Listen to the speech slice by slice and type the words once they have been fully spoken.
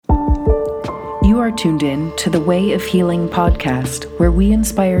You are tuned in to the Way of Healing podcast, where we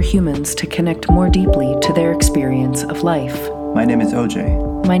inspire humans to connect more deeply to their experience of life. My name is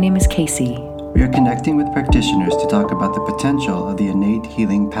OJ. My name is Casey. We are connecting with practitioners to talk about the potential of the innate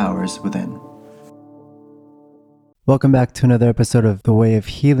healing powers within. Welcome back to another episode of The Way of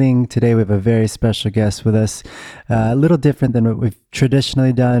Healing. Today we have a very special guest with us, a little different than what we've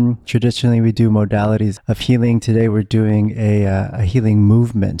traditionally done. Traditionally we do modalities of healing. Today we're doing a healing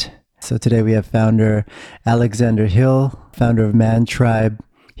movement. So today we have founder Alexander Hill, founder of Man Tribe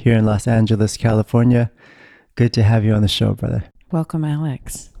here in Los Angeles, California. Good to have you on the show, brother. Welcome,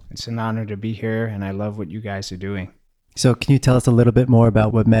 Alex. It's an honor to be here, and I love what you guys are doing. So can you tell us a little bit more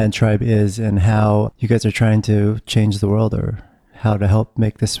about what Man Tribe is and how you guys are trying to change the world, or how to help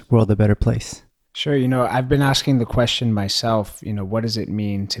make this world a better place? Sure. I've been asking the question myself, what does it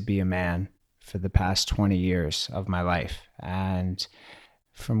mean to be a man for the past 20 years of my life? And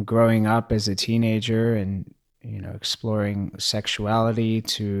from growing up as a teenager and, exploring sexuality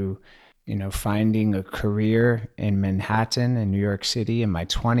to, finding a career in Manhattan and New York City in my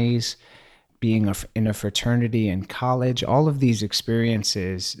 20s, being in a fraternity in college, all of these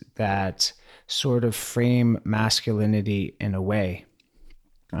experiences that sort of frame masculinity in a way.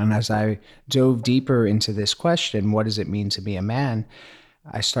 And as I dove deeper into this question, what does it mean to be a man?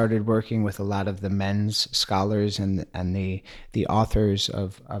 I started working with a lot of the men's scholars and the authors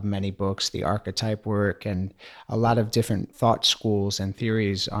of many books, the archetype work, and a lot of different thought schools and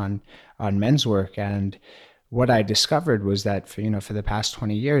theories on men's work. And what I discovered was that for the past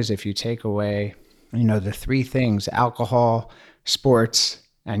 20 years, if you take away, the three things, alcohol, sports,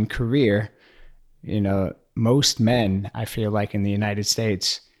 and career, most men, I feel like in the United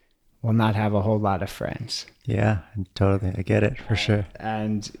States, will not have a whole lot of friends. Yeah, totally. I get it for sure.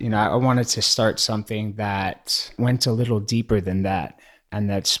 And, I wanted to start something that went a little deeper than that, and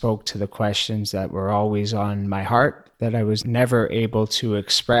that spoke to the questions that were always on my heart that I was never able to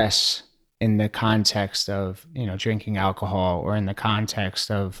express in the context of, drinking alcohol, or in the context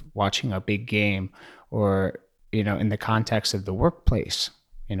of watching a big game, or, in the context of the workplace,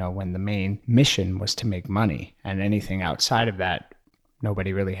 when the main mission was to make money, and anything outside of that,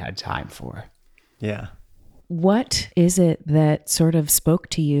 nobody really had time for. Yeah. What is it that sort of spoke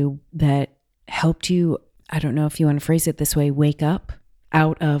to you that helped you, I don't know if you want to phrase it this way, wake up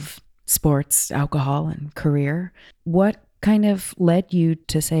out of sports, alcohol, and career? What kind of led you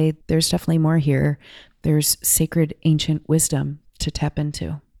to say, there's definitely more here? There's sacred ancient wisdom to tap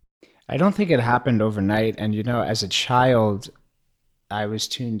into. I don't think it happened overnight. And, as a child, I was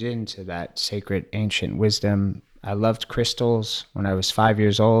tuned into that sacred ancient wisdom. I loved crystals. When I was 5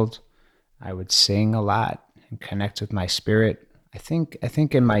 years old, I would sing a lot and connect with my spirit. I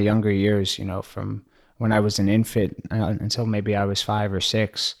think in my younger years, from when I was an infant until maybe I was 5 or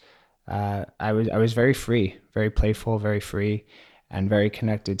 6, I was very free, very playful, very free, and very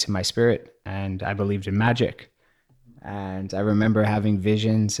connected to my spirit. And I believed in magic. And I remember having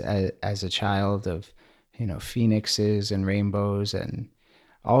visions as a child of, phoenixes and rainbows and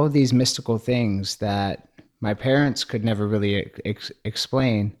all of these mystical things that my parents could never really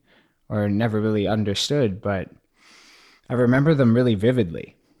explain or never really understood, but I remember them really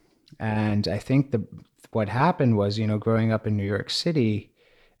vividly. And I think what happened was, growing up in New York City,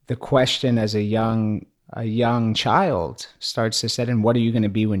 the question as a young child starts to set in, what are you going to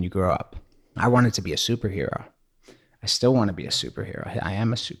be when you grow up? I wanted to be a superhero. I still want to be a superhero. I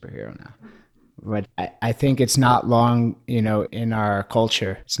am a superhero now. But I think it's not long, in our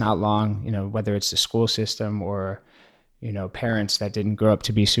culture, it's not long, whether it's the school system or, parents that didn't grow up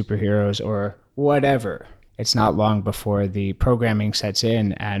to be superheroes or whatever. It's not long before the programming sets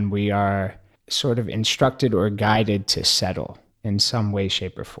in and we are sort of instructed or guided to settle in some way,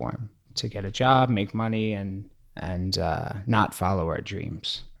 shape, or form, to get a job, make money, and not follow our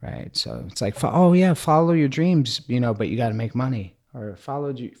dreams, right? So it's like, follow your dreams, but you got to make money. Or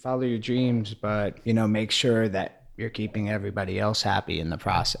follow your dreams, but, make sure that you're keeping everybody else happy in the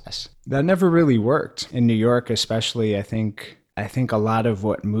process. That never really worked. In New York especially, I think a lot of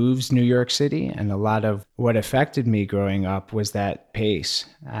what moves New York City and a lot of what affected me growing up was that pace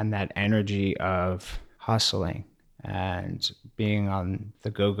and that energy of hustling and being on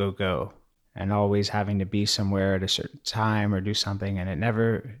the go, and always having to be somewhere at a certain time or do something. And it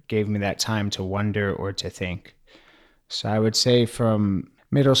never gave me that time to wonder or to think. So I would say from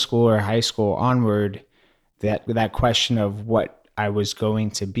middle school or high school onward, that question of what I was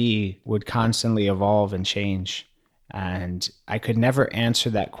going to be would constantly evolve and change. And I could never answer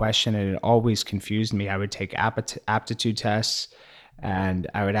that question, and it always confused me. I would take aptitude tests, and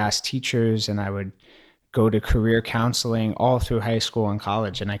I would ask teachers, and I would go to career counseling all through high school and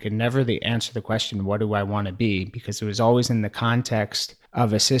college. And I could never answer the question, what do I want to be? Because it was always in the context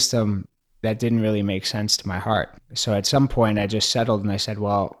of a system that didn't really make sense to my heart. So at some point I just settled and I said,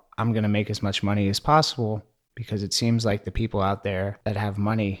 well, I'm going to make as much money as possible, because it seems like the people out there that have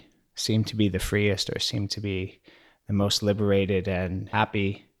money seem to be the freest, or seem to be the most liberated and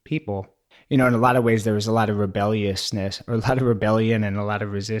happy people. In a lot of ways, there was a lot of rebelliousness, or a lot of rebellion and a lot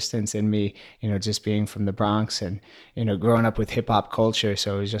of resistance in me, just being from the Bronx and, growing up with hip hop culture.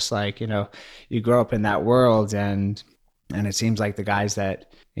 So it was just like, you grow up in that world, and it seems like the guys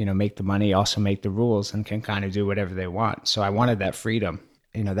that, make the money also make the rules and can kind of do whatever they want. So I wanted that freedom.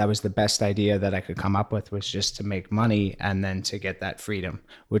 That was the best idea that I could come up with, was just to make money and then to get that freedom,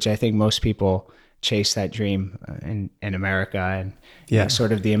 which I think most people chase that dream in America, and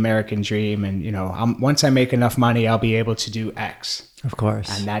sort of the American dream. And, once I make enough money, I'll be able to do X. Of course.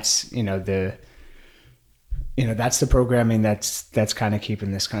 And that's, that's the programming that's kind of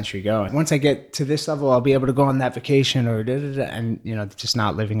keeping this country going. Once I get to this level, I'll be able to go on that vacation or and, just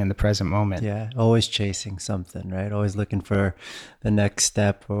not living in the present moment. Yeah. Always chasing something, right? Always looking for the next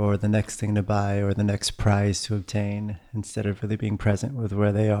step, or the next thing to buy, or the next prize to obtain, instead of really being present with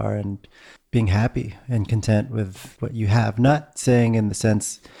where they are and being happy and content with what you have. Not saying in the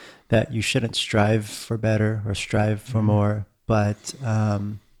sense that you shouldn't strive for better or strive for more, but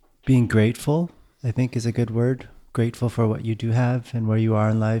being grateful, I think, is a good word. Grateful for what you do have and where you are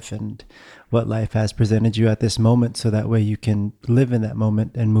in life and what life has presented you at this moment, so that way you can live in that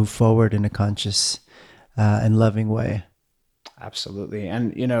moment and move forward in a conscious and loving way. Absolutely.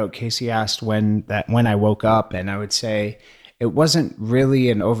 And, Casey asked when I woke up, and I would say it wasn't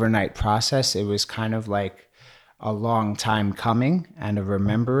really an overnight process. It was kind of like a long time coming and a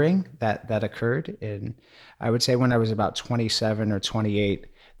remembering that occurred. And I would say when I was about 27 or 28,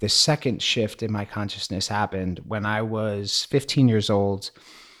 the second shift in my consciousness happened when I was 15 years old.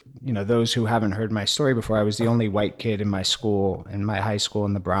 Those who haven't heard my story before, I was the only white kid in my school, in my high school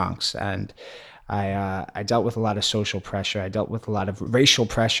in the Bronx. And I dealt with a lot of social pressure. I dealt with a lot of racial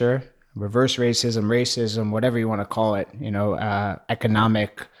pressure, reverse racism, whatever you want to call it,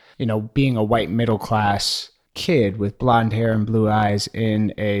 economic, being a white middle class kid with blonde hair and blue eyes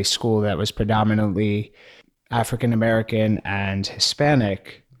in a school that was predominantly African American and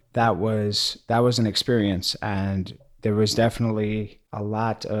Hispanic. That was an experience, and there was definitely a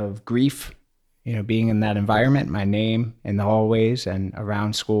lot of grief, being in that environment. My name in the hallways and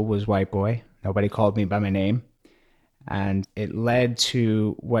around school was white boy. Nobody called me by my name. And it led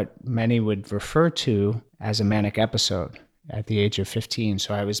to what many would refer to as a manic episode at the age of 15.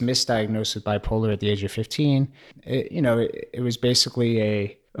 So I was misdiagnosed with bipolar at the age of 15. It was basically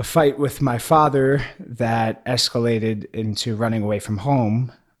a fight with my father that escalated into running away from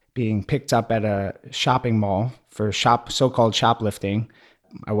home, being picked up at a shopping mall for so-called shoplifting.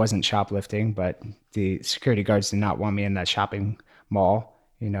 I wasn't shoplifting, but the security guards did not want me in that shopping mall,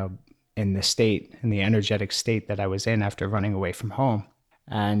 in the energetic state that I was in after running away from home.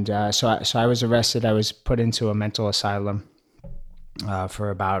 And so I was arrested. I was put into a mental asylum for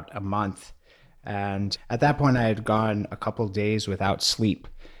about a month. And at that point, I had gone a couple of days without sleep.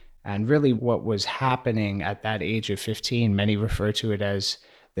 And really what was happening at that age of 15, many refer to it as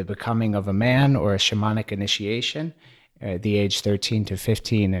the becoming of a man, or a shamanic initiation, at the age 13 to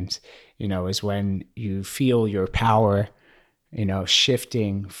 15. And, is when you feel your power,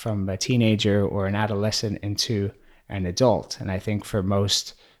 shifting from a teenager or an adolescent into an adult. And I think for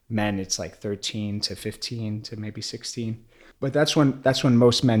most men, it's like 13 to 15 to maybe 16. But that's when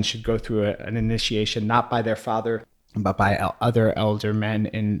most men should go through an initiation, not by their father, but by other elder men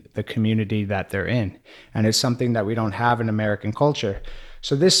in the community that they're in. And it's something that we don't have in American culture.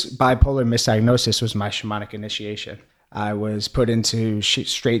 So this bipolar misdiagnosis was my shamanic initiation. I was put into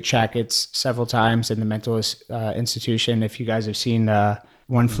straitjackets several times in the mental institution. If you guys have seen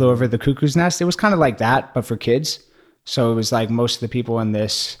One Flew Over the Cuckoo's Nest, it was kind of like that, but for kids. So it was like most of the people in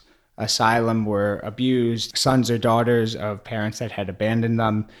this asylum were abused, sons or daughters of parents that had abandoned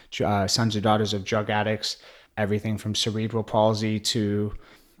them, sons or daughters of drug addicts, everything from cerebral palsy to,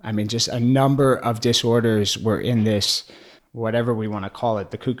 just a number of disorders were in this, whatever we want to call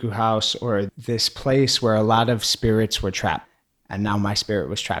it, the cuckoo house, or this place where a lot of spirits were trapped. And now my spirit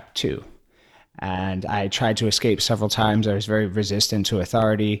was trapped too. And I tried to escape several times. I was very resistant to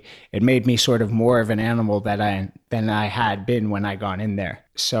authority. It made me sort of more of an animal than I had been when I got in there.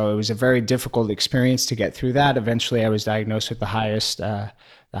 So it was a very difficult experience to get through that. Eventually I was diagnosed with the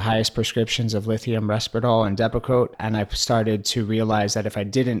highest prescriptions of lithium, Risperdal, and Depakote. And I started to realize that if I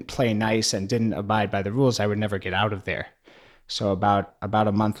didn't play nice and didn't abide by the rules, I would never get out of there. So about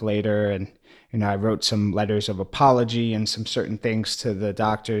a month later, and I wrote some letters of apology and some certain things to the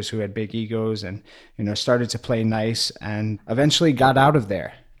doctors who had big egos, and, started to play nice, and eventually got out of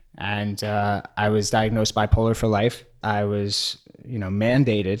there. And I was diagnosed bipolar for life. I was,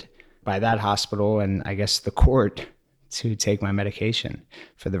 mandated by that hospital and I guess the court to take my medication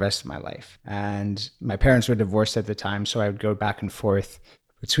for the rest of my life. And my parents were divorced at the time, so I would go back and forth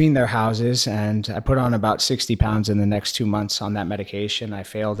between their houses, and I put on about 60 pounds in the next 2 months on that medication. I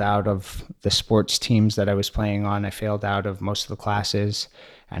failed out of the sports teams that I was playing on. I failed out of most of the classes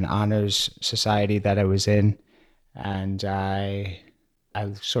and honors society that I was in. And I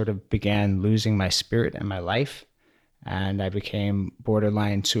sort of began losing my spirit and my life. And I became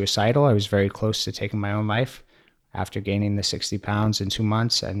borderline suicidal. I was very close to taking my own life after gaining the 60 pounds in 2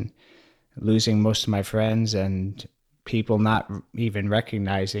 months and losing most of my friends and people not even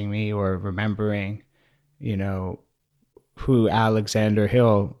recognizing me or remembering, who Alexander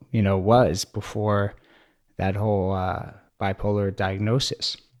Hill, was before that whole bipolar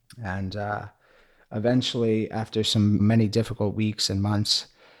diagnosis. And eventually, after many difficult weeks and months,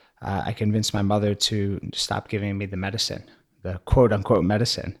 I convinced my mother to stop giving me the medicine, the quote unquote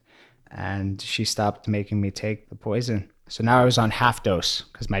medicine. And she stopped making me take the poison. So now I was on half dose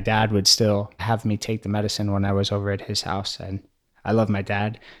because my dad would still have me take the medicine when I was over at his house. And I love my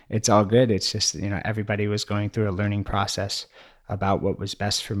dad. It's all good. It's just, everybody was going through a learning process about what was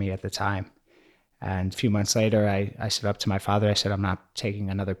best for me at the time. And a few months later, I stood up to my father. I said, I'm not taking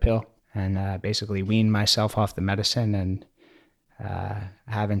another pill, and basically weaned myself off the medicine, and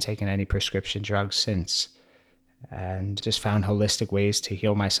haven't taken any prescription drugs since, and just found holistic ways to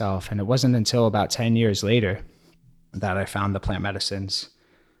heal myself. And it wasn't until about 10 years later that I found the plant medicines,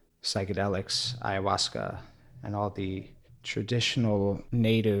 psychedelics, ayahuasca, and all the traditional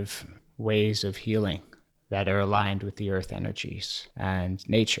native ways of healing that are aligned with the earth energies and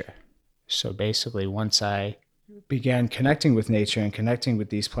nature. So basically, once I began connecting with nature and connecting with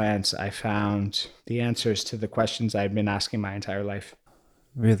these plants, I found the answers to the questions I'd been asking my entire life.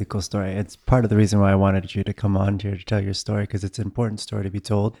 Really cool story. It's part of the reason why I wanted you to come on here to tell your story, because it's an important story to be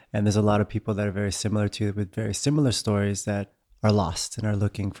told. And there's a lot of people that are very similar to you with very similar stories that are lost and are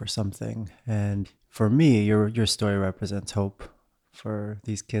looking for something. And for me, your story represents hope for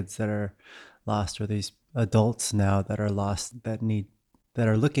these kids that are lost, or these adults now that are lost, that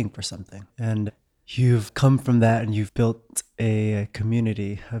are looking for something. And you've come from that, and you've built a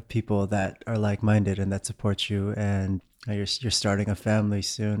community of people that are like-minded and that support you, and you're starting a family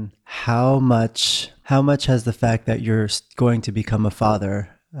soon. How much has the fact that you're going to become a father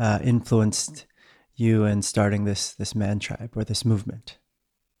influenced you in starting this man tribe or this movement?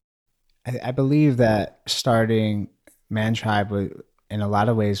 I believe that starting Man Tribe in a lot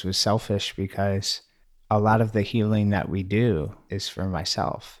of ways was selfish, because a lot of the healing that we do is for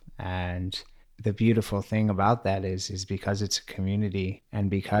myself. And the beautiful thing about that is because it's a community, and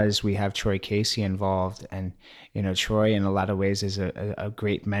because we have Troy Casey involved, and Troy in a lot of ways is a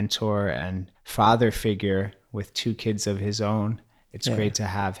great mentor and father figure with 2 kids of his own. It's great to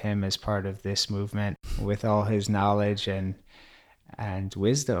have him as part of this movement with all his knowledge and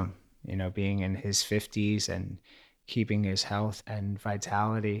wisdom, being in his 50s and keeping his health and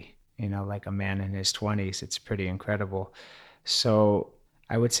vitality, like a man in his 20s. It's pretty incredible. So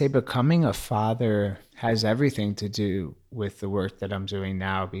I would say becoming a father has everything to do with the work that I'm doing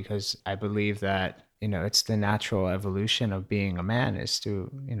now, because I believe that, it's the natural evolution of being a man is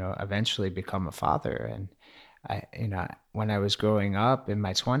to, eventually become a father. And when I was growing up in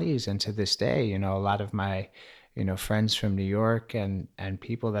my 20s and to this day, a lot of my, friends from New York and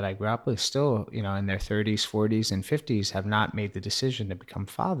people that I grew up with still, in their 30s, 40s, and 50s have not made the decision to become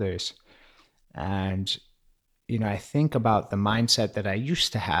fathers. And I think about the mindset that I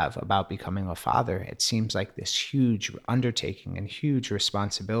used to have about becoming a father. It seems like this huge undertaking and huge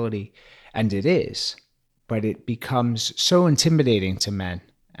responsibility, and it is, but it becomes so intimidating to men,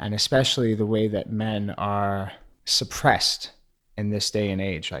 and especially the way that men are suppressed in this day and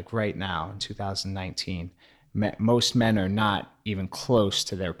age, like right now in 2019. Most men are not even close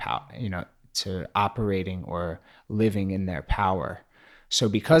to their power, to operating or living in their power. So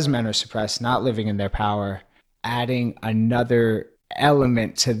because men are suppressed, not living in their power, adding another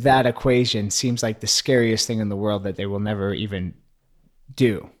element to that equation seems like the scariest thing in the world that they will never even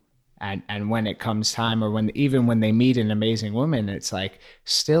do. And when it comes time, or even when they meet an amazing woman, it's like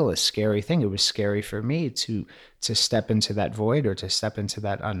still a scary thing. It was scary for me to step into that void, or to step into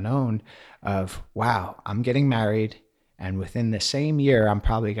that unknown of, wow, I'm getting married, and within the same year, I'm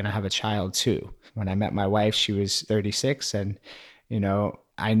probably going to have a child too. When I met my wife, she was 36, and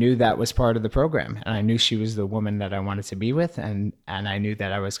I knew that was part of the program, and I knew she was the woman that I wanted to be with, and I knew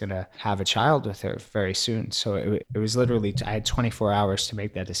that I was going to have a child with her very soon. So it was literally, I had 24 hours to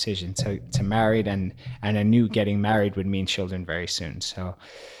make that decision to marry, and I knew getting married would mean children very soon. So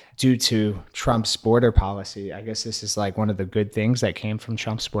due to Trump's border policy, I guess this is like one of the good things that came from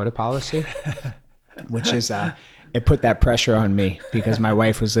Trump's border policy, which is it put that pressure on me because my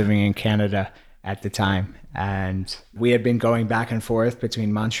wife was living in Canada at the time. And we had been going back and forth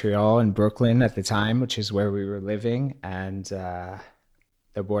between Montreal and Brooklyn at the time, which is where we were living. And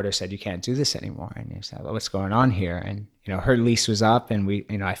the border said, you can't do this anymore. And you said, well, what's going on here? And, her lease was up,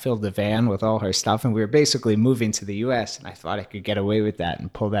 and I filled the van with all her stuff, and we were basically moving to the US, and I thought I could get away with that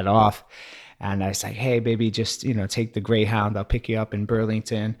and pull that off. And I was like, hey, baby, just, take the Greyhound. I'll pick you up in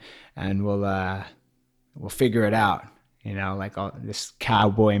Burlington, and we'll figure it out. Like all this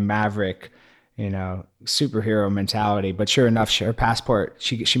cowboy maverick, superhero mentality. But sure enough, her passport,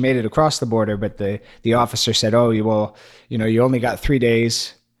 she made it across the border, but the officer said, oh, you only got 3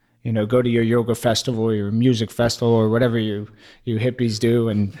 days, go to your yoga festival or your music festival or whatever you hippies do,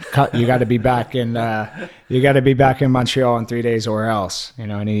 and you got to be back in Montreal in 3 days or else,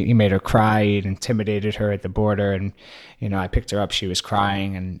 and he made her cry. He intimidated her at the border, and I picked her up. She was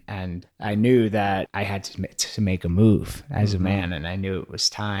crying, and I knew that I had to make a move as a man, and I knew it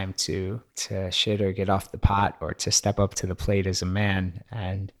was time to shit or get off the pot, or to step up to the plate as a man.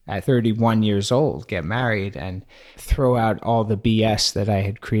 And at 31 years old, get married and throw out all the BS that I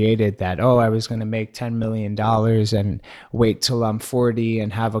had created, that, I was going to make $10 million and wait till I'm 40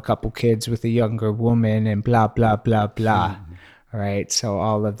 and have a couple kids with a younger woman and blah, blah, blah, blah. Right. So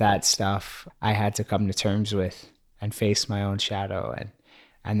all of that stuff I had to come to terms with and face my own shadow.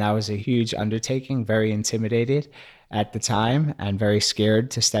 And that was a huge undertaking, very intimidated at the time and very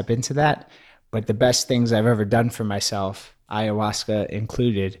scared to step into that. But the best things I've ever done for myself, ayahuasca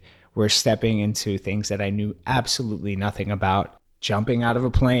included, were stepping into things that I knew absolutely nothing about. Jumping out of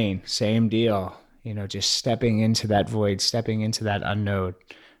a plane, same deal. Just stepping into that void, stepping into that unknown,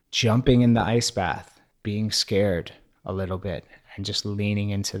 jumping in the ice bath, being scared a little bit, and just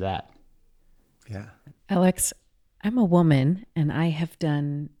leaning into that. Yeah. Alex, I'm a woman, and I have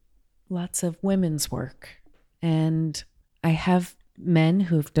done lots of women's work, and I have men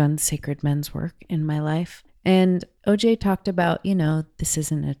who've done sacred men's work in my life. And OJ talked about, this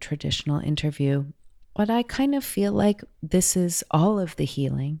isn't a traditional interview, but I kind of feel like this is all of the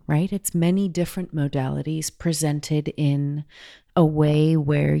healing, right? It's many different modalities presented in a way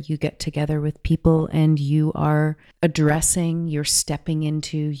where you get together with people and you are addressing, you're stepping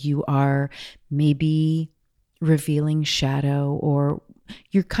into, you are maybe revealing shadow, or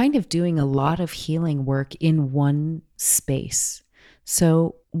you're kind of doing a lot of healing work in one space.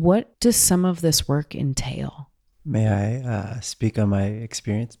 So what does some of this work entail? May I speak on my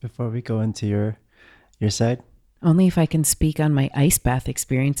experience before we go into your side? Only if I can speak on my ice bath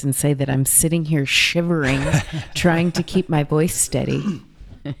experience and say that I'm sitting here shivering, trying to keep my voice steady.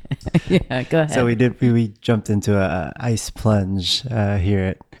 Yeah, go ahead. So we jumped into a ice plunge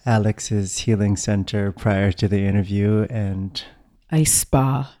here at Alex's healing center prior to the interview, and ice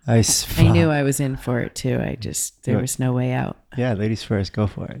spa. Ice spa. I knew I was in for it too. There was no way out. Yeah, ladies first, go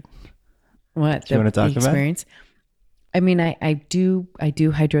for it. What? Do you want to talk the experience? I mean, I do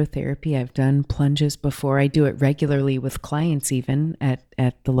hydrotherapy. I've done plunges before. I do it regularly with clients, even at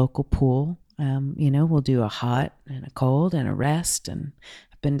the local pool. We'll do a hot and a cold and a rest, and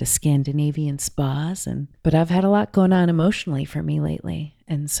I've been to Scandinavian spas, but I've had a lot going on emotionally for me lately.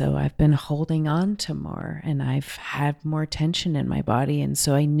 And so I've been holding on to more, and I've had more tension in my body. And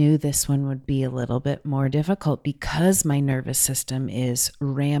so I knew this one would be a little bit more difficult because my nervous system is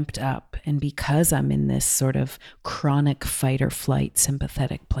ramped up, and because I'm in this sort of chronic fight or flight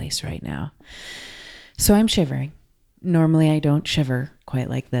sympathetic place right now. So I'm shivering. Normally I don't shiver quite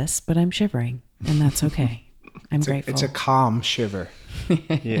like this, but I'm shivering, and that's okay. I'm grateful. It's a calm shiver.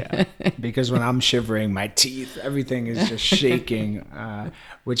 Yeah. Because when I'm shivering, my teeth, everything is just shaking,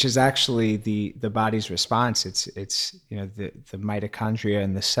 which is actually the body's response. It's the mitochondria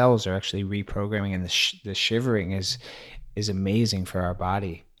and the cells are actually reprogramming, and the shivering is amazing for our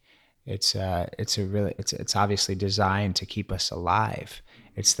body. It's obviously designed to keep us alive.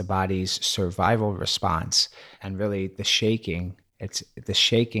 It's the body's survival response, and really the shaking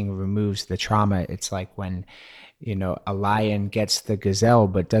removes the trauma. It's like when a lion gets the gazelle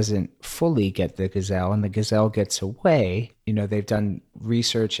but doesn't fully get the gazelle, and the gazelle gets away. They've done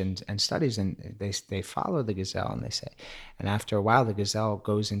research and studies, and they follow the gazelle, and they say, and after a while the gazelle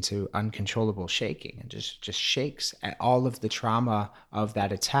goes into uncontrollable shaking and just shakes all of the trauma of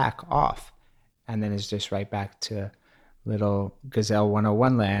that attack off, and then is just right back to little Gazelle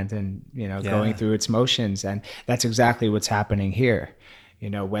 101 land and, going through its motions. And that's exactly what's happening here.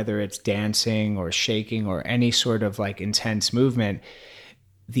 Whether it's dancing or shaking or any sort of like intense movement,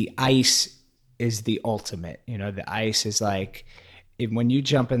 the ice is the ultimate. The ice is like, when you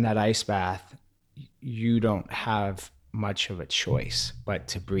jump in that ice bath, you don't have much of a choice but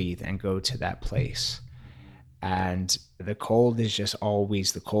to breathe and go to that place. And the cold is just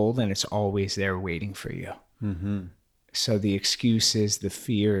always the cold, and it's always there waiting for you. Mm-hmm. So the excuses, the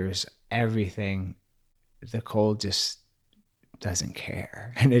fears, everything, the cold just doesn't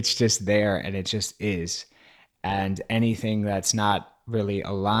care. And it's just there, and it just is. And anything that's not really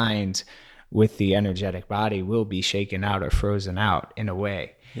aligned with the energetic body will be shaken out or frozen out in a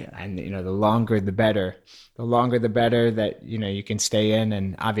way. Yeah. And, the longer the better. The longer the better that, you can stay in.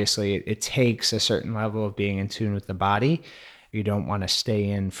 And obviously it takes a certain level of being in tune with the body. You don't want to stay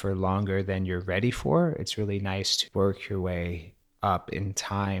in for longer than you're ready for. It's really nice to work your way up in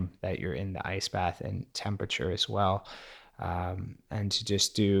time that you're in the ice bath, and temperature as well. And to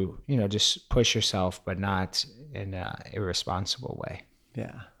just do, just push yourself, but not in an irresponsible way.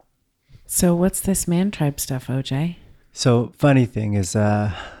 Yeah. So what's this Man Tribe stuff, OJ? So funny thing is,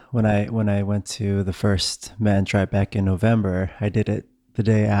 when I went to the first Man Tribe back in November, I did it the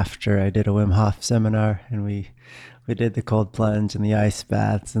day after I did a Wim Hof seminar, and we did the cold plunge and the ice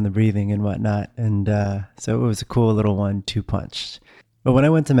baths and the breathing and whatnot. And so it was a cool little 1-2 punch. But when I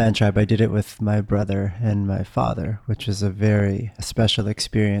went to Man Tribe, I did it with my brother and my father, which was a very special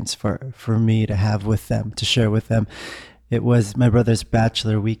experience for me to have with them, to share with them. It was my brother's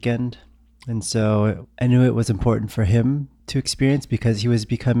bachelor weekend. And so I knew it was important for him to experience because he was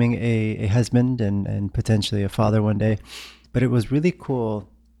becoming a husband and potentially a father one day. But it was really cool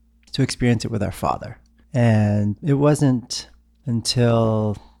to experience it with our father. And it wasn't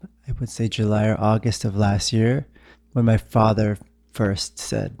until, I would say, July or August of last year when my father first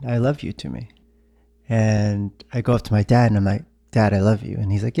said, "I love you" to me. And I go up to my dad and I'm like, "Dad, I love you."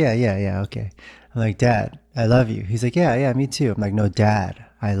 And he's like, yeah, okay. I'm like, "Dad, I love you." He's like, yeah, me too. I'm like, "No, Dad,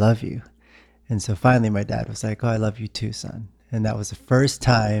 I love you." And so finally my dad was like, "Oh, I love you too, son." And that was the first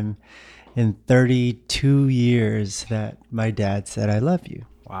time in 32 years that my dad said, "I love you."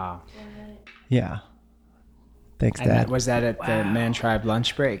 Wow. Yeah. Thanks, and Dad. Was that at the Man Tribe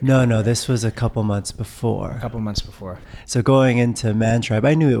lunch break? No, this was a couple months before. A couple months before. So going into Man Tribe,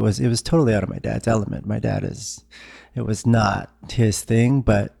 I knew it was totally out of my dad's element. My dad it was not his thing,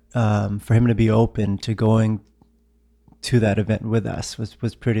 but for him to be open to going to that event with us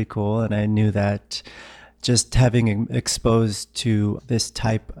was pretty cool. And I knew that just having exposed to this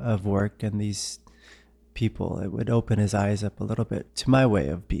type of work and these people, it would open his eyes up a little bit to my way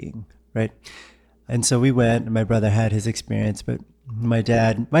of being, right? And so we went, and my brother had his experience, but my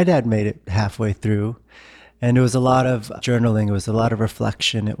dad made it halfway through. And it was a lot of journaling. It was a lot of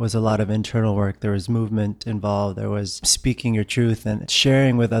reflection. It was a lot of internal work. There was movement involved. There was speaking your truth and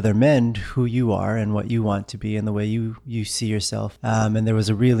sharing with other men who you are and what you want to be and the way you see yourself. And there was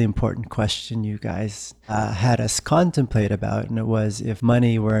a really important question you guys had us contemplate about. And it was, if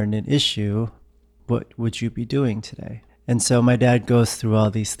money weren't an issue, what would you be doing today? And so my dad goes through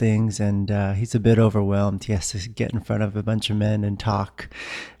all these things, and he's a bit overwhelmed. He has to get in front of a bunch of men and talk,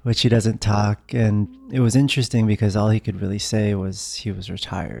 which he doesn't talk. And it was interesting because all he could really say was he was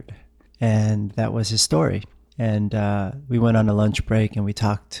retired. And that was his story. And we went on a lunch break, and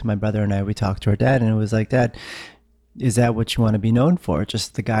my brother and I talked to our dad, and it was like, "Dad, is that what you want to be known for?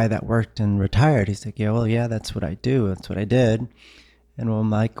 Just the guy that worked and retired?" He's like, yeah, that's what I do. That's what I did. And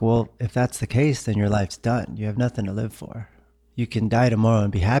I'm like, "Well, if that's the case, then your life's done. You have nothing to live for. You can die tomorrow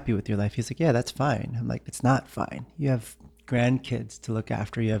and be happy with your life." He's like, "Yeah, that's fine." I'm like, "It's not fine. You have grandkids to look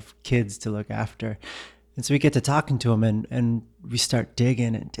after. You have kids to look after." And so we get to talking to him, and we start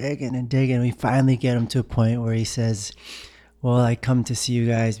digging and digging and digging. We finally get him to a point where he says, "Well, I come to see you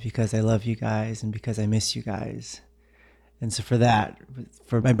guys because I love you guys and because I miss you guys." And so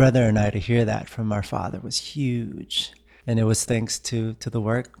for my brother and I to hear that from our father was huge. And it was thanks to the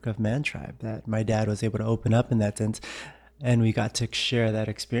work of Man Tribe that my dad was able to open up in that sense. And we got to share that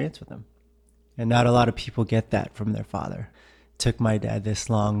experience with him. And not a lot of people get that from their father. It took my dad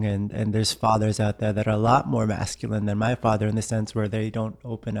this long, and there's fathers out there that are a lot more masculine than my father in the sense where they don't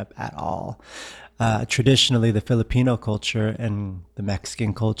open up at all. Traditionally, the Filipino culture and the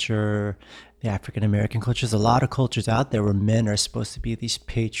Mexican culture, the African American culture, there's a lot of cultures out there where men are supposed to be these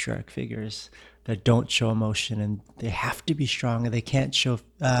patriarch figures that don't show emotion, and they have to be strong, and they can't show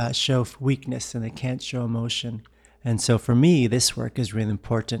weakness, and they can't show emotion. And so for me, this work is really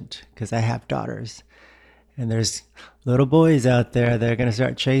important because I have daughters, And there's little boys out there that are going to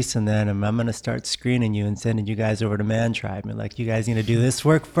start chasing them, and I'm going to start screening you and sending you guys over to Man Tribe. And like, you guys need to do this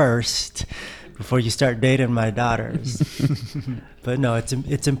work first before you start dating my daughters. But no,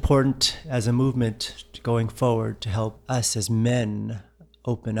 it's important as a movement going forward to help us as men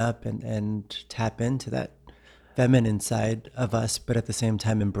open up and tap into that feminine side of us, but at the same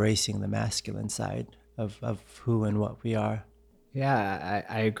time embracing the masculine side of who and what we are. Yeah,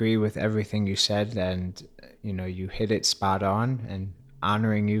 I agree with everything you said, and you hit it spot on. And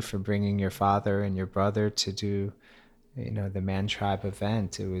honoring you for bringing your father and your brother to do, the Man Tribe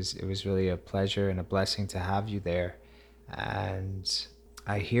event. It was really a pleasure and a blessing to have you there. And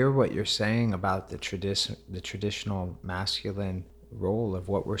I hear what you're saying about the traditional masculine role of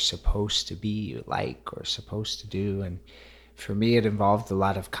what we're supposed to be like or supposed to do. And for me, it involved a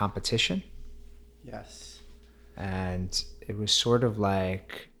lot of competition. Yes. And it was sort of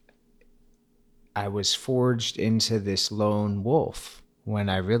like I was forged into this lone wolf when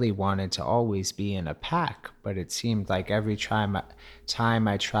I really wanted to always be in a pack. But it seemed like every time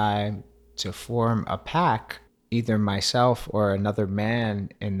I tried to form a pack, either myself or another man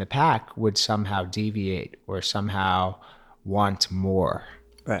in the pack would somehow deviate or somehow want more.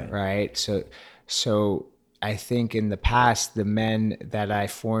 Right. So I think in the past, the men that I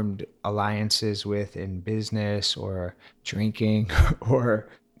formed alliances with in business or drinking or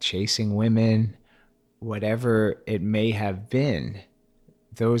chasing women, whatever it may have been,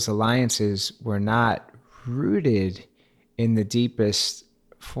 those alliances were not rooted in the deepest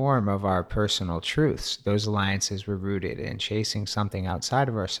form of our personal truths. Those alliances were rooted in chasing something outside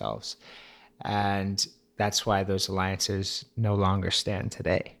of ourselves. And that's why those alliances no longer stand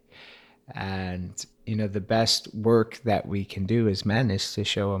today. And the best work that we can do as men is to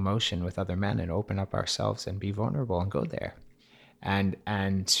show emotion with other men and open up ourselves and be vulnerable and go there, and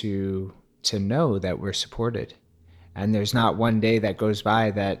to know that we're supported. And there's not one day that goes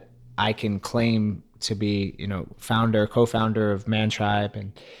by that I can claim to be, co-founder of Man Tribe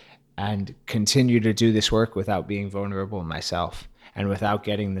and continue to do this work without being vulnerable myself and without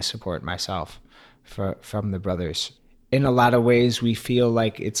getting the support myself from the brothers. In a lot of ways, we feel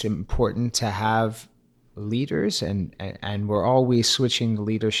like it's important to have leaders, and we're always switching the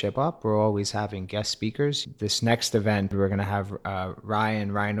leadership up. We're always having guest speakers. This next event, we're going to have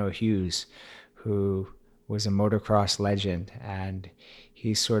Ryan Rhino Hughes, who was a motocross legend, and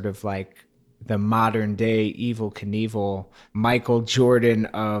he's sort of like the modern day Evel Knievel, Michael Jordan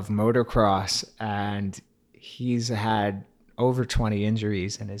of motocross, and he's had over 20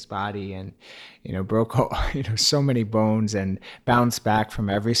 injuries in his body and, broke, so many bones and bounced back from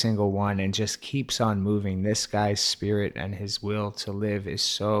every single one and just keeps on moving. This guy's spirit and his will to live is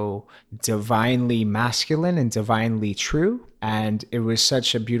so divinely masculine and divinely true. And it was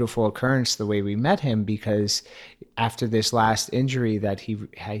such a beautiful occurrence the way we met him, because after this last injury that he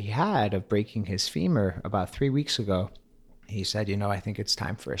had of breaking his femur about 3 weeks ago, he said, I think it's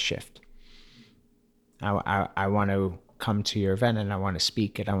time for a shift. I want to come to your event and I want to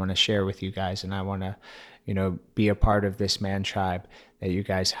speak and I want to share with you guys and I want to, be a part of this Man Tribe that you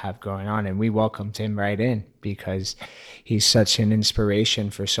guys have going on. And we welcomed him right in because he's such an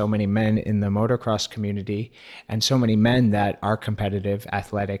inspiration for so many men in the motocross community and so many men that are competitive,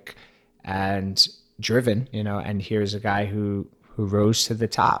 athletic, and driven, and here's a guy who rose to the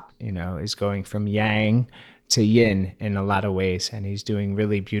top, is going from yang to yin in a lot of ways, and he's doing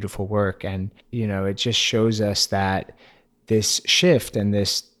really beautiful work. And it just shows us that this shift and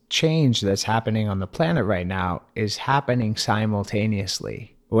this change that's happening on the planet right now is happening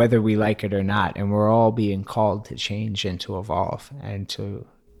simultaneously, whether we like it or not, and we're all being called to change and to evolve and to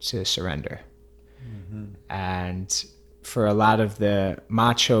surrender. Mm-hmm. And for a lot of the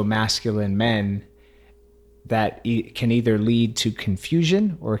macho masculine men, that can either lead to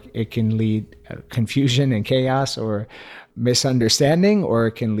confusion, or it can lead confusion and chaos or misunderstanding, or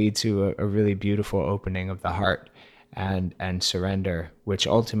it can lead to a really beautiful opening of the heart and surrender, which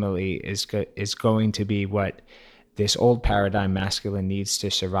ultimately is going to be what this old paradigm masculine needs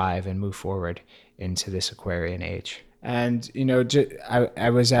to survive and move forward into this Aquarian age. And, I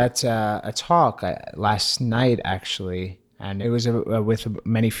was at a talk last night, actually, and it was with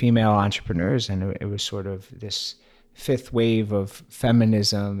many female entrepreneurs, and it was sort of this fifth wave of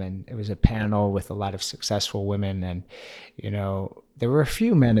feminism, and it was a panel with a lot of successful women, and there were a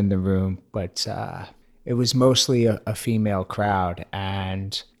few men in the room, but it was mostly a female crowd.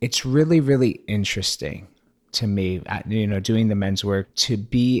 And it's really, really interesting to me, doing the men's work, to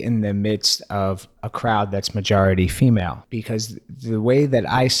be in the midst of a crowd that's majority female, because the way that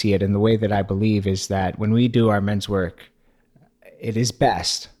I see it and the way that I believe is that when we do our men's work, it is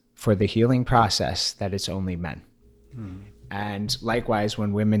best for the healing process that it's only men. And likewise,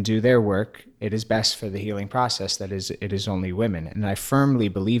 when women do their work, it is best for the healing process that it is only women. And I firmly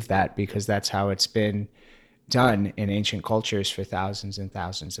believe that, because that's how it's been done in ancient cultures for thousands and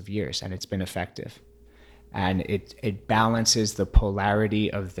thousands of years, and it's been effective. And it balances the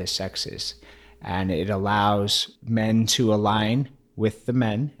polarity of the sexes, and it allows men to align with the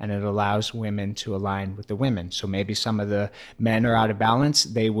men, and it allows women to align with the women. So maybe some of the men are out of balance.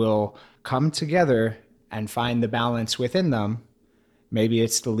 They will come together and find the balance within them. Maybe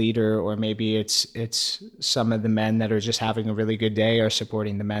it's the leader, or maybe it's some of the men that are just having a really good day are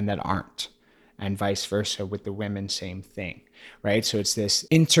supporting the men that aren't, and vice versa with the women, same thing, right? So it's this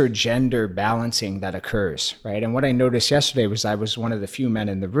intergender balancing that occurs, right? And what I noticed yesterday was, I was one of the few men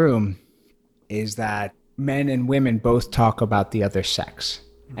in the room, is that men and women both talk about the other sex.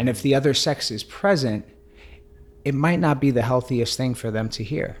 And if the other sex is present, it might not be the healthiest thing for them to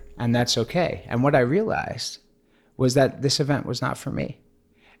hear, and that's okay. And what I realized was that this event was not for me.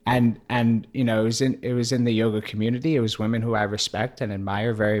 And you know, it was in the yoga community. It was women who I respect and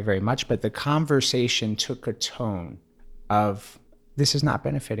admire very, very much. But the conversation took a tone of, this is not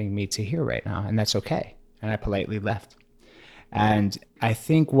benefiting me to hear right now, and that's okay. And I politely left. And I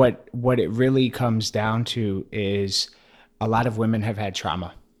think what it really comes down to is, a lot of women have had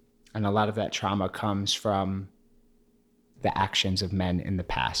trauma, and a lot of that trauma comes from the actions of men in the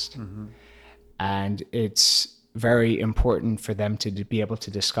past. And it's very important for them to be able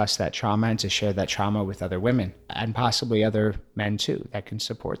to discuss that trauma and to share that trauma with other women, and possibly other men too that can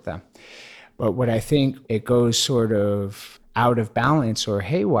support them. But what I think it goes sort of out of balance or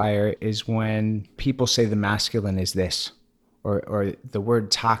haywire is when people say the masculine is this, or the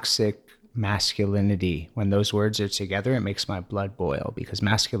word toxic masculinity. When those words are together, it makes my blood boil, because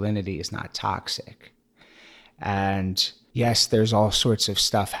masculinity is not toxic. And yes, there's all sorts of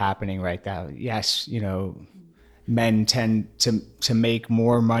stuff happening right now. Yes, you know, men tend to make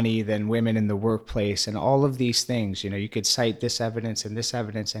more money than women in the workplace, and all of these things. You know, you could cite this evidence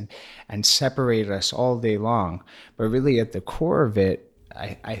and separate us all day long. But really at the core of it,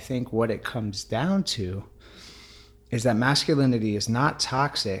 I think what it comes down to is that masculinity is not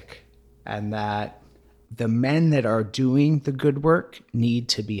toxic, and that the men that are doing the good work need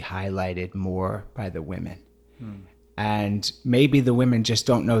to be highlighted more by the women. And maybe the women just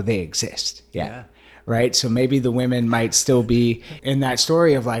don't know they exist yet. Yeah. Right? So maybe the women might still be in that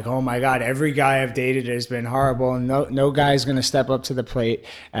story of like, oh my God, every guy I've dated has been horrible, and no guy's going to step up to the plate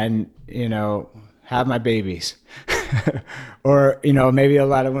and, you know, have my babies. Or, you know, maybe a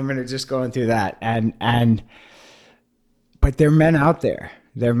lot of women are just going through that. But there are men out there.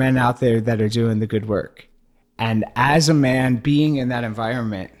 There are men out there that are doing the good work. And as a man being in that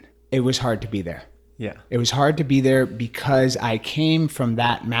environment, it was hard to be there. Yeah. It was hard to be there, because I came from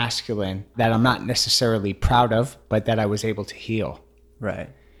that masculine that I'm not necessarily proud of, but that I was able to heal. Right.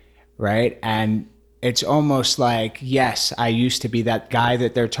 Right. And it's almost like, yes, I used to be that guy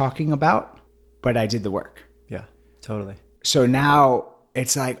that they're talking about, but I did the work. Yeah, totally. So now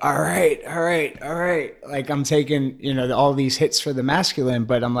it's like, all right. Like I'm taking, you know, all these hits for the masculine,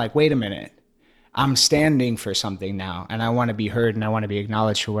 but I'm like, wait a minute. I'm standing for something now, and I want to be heard, and I want to be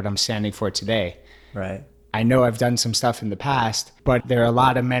acknowledged for what I'm standing for today. Right. I know I've done some stuff in the past, but there are a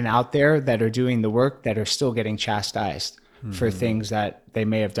lot of men out there that are doing the work that are still getting chastised for things that they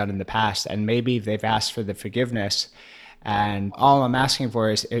may have done in the past. And maybe they've asked for the forgiveness. And all I'm asking for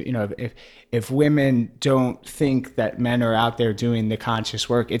is, you know, if women don't think that men are out there doing the conscious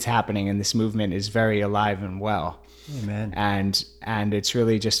work, it's happening, and this movement is very alive and well. Amen. And it's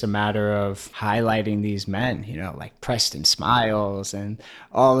really just a matter of highlighting these men, you know, like Preston Smiles and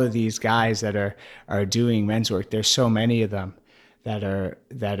all of these guys that are doing men's work. There's so many of them that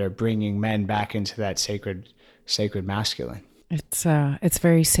are bringing men back into that sacred masculine. It's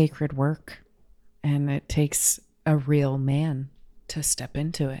very sacred work, and it takes a real man to step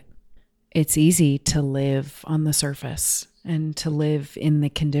into it. It's easy to live on the surface and to live in the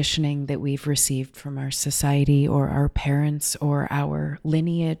conditioning that we've received from our society or our parents or our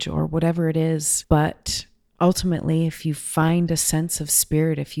lineage or whatever it is. But ultimately, if you find a sense of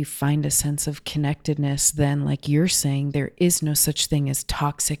spirit, if you find a sense of connectedness, then like you're saying, there is no such thing as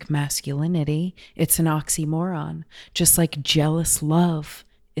toxic masculinity. It's an oxymoron, just like jealous love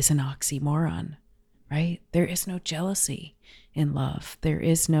is an oxymoron, right? There is no jealousy in love.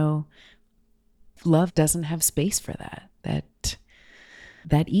 Love doesn't have space for that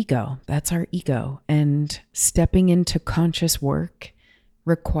ego. That's our ego. And stepping into conscious work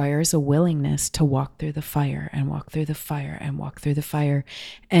requires a willingness to walk through the fire and walk through the fire and walk through the fire.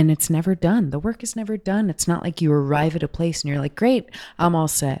 And it's never done. The work is never done. It's not like you arrive at a place and you're like, great, I'm all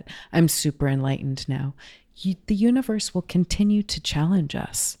set. I'm super enlightened now. The universe will continue to challenge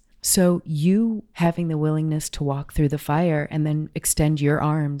us. So you having the willingness to walk through the fire and then extend your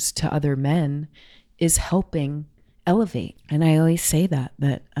arms to other men is helping elevate. And I always say that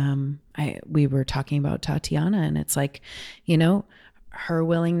we were talking about Tatiana, and it's like, you know, her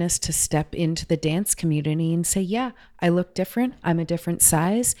willingness to step into the dance community and say, yeah, I look different, I'm a different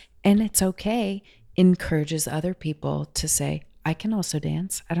size, and it's okay, encourages other people to say, I can also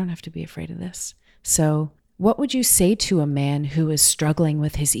dance. I don't have to be afraid of this. So what would you say to a man who is struggling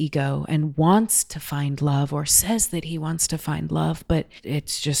with his ego and wants to find love, or says that he wants to find love, but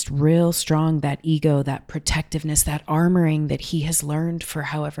it's just real strong, that ego, that protectiveness, that armoring that he has learned for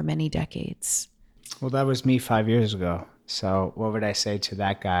however many decades? Well, that was me 5 years ago. So what would I say to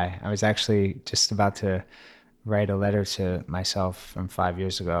that guy? I was actually just about to write a letter to myself from 5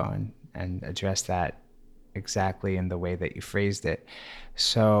 years ago and address that exactly in the way that you phrased it.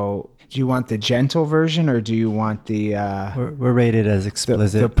 So do you want the gentle version, or do you want the we're rated as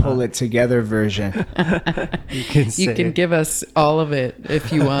explicit, the pull it together version? You can give us all of it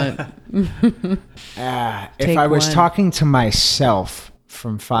if you want. If I was talking to myself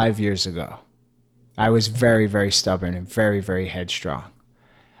from 5 years ago, I was very, very stubborn and very, very headstrong.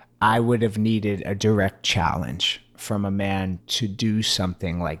 I would have needed a direct challenge from a man to do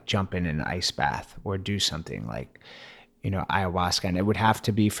something like jump in an ice bath, or do something like, you know, ayahuasca. And it would have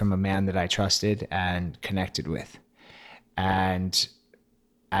to be from a man that I trusted and connected with. And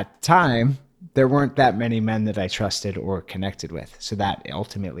at the time, there weren't that many men that I trusted or connected with. So that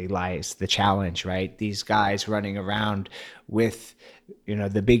ultimately lies the challenge, right? These guys running around with, you know,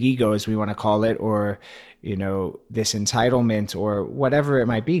 the big ego, as we want to call it, or, you know, this entitlement or whatever it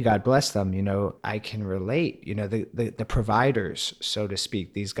might be, God bless them. You know, I can relate, you know, the providers, so to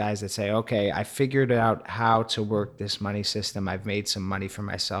speak, these guys that say, okay, I figured out how to work this money system. I've made some money for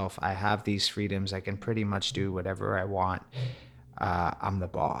myself. I have these freedoms. I can pretty much do whatever I want. I'm the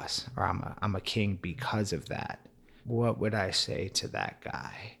boss, or I'm a king because of that. What would I say to that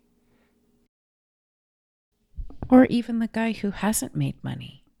guy? Or even the guy who hasn't made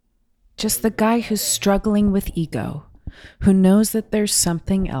money. Just the guy who's struggling with ego, who knows that there's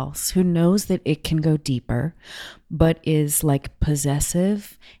something else, who knows that it can go deeper, but is like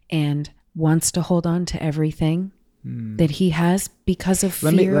possessive and wants to hold on to everything that he has because of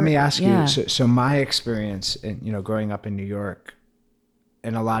fear. Let me ask you. So my experience, you know, growing up in New York,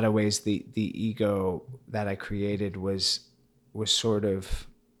 in a lot of ways, the ego that I created was sort of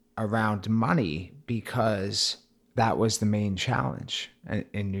around money, because that was the main challenge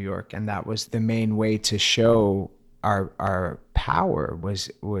in New York, and that was the main way to show our power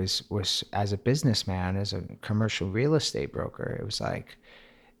was as a businessman, as a commercial real estate broker. It was like,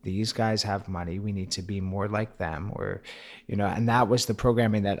 these guys have money, we need to be more like them, or, you know, and that was the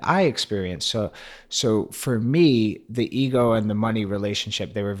programming that I experienced. So for me, the ego and the money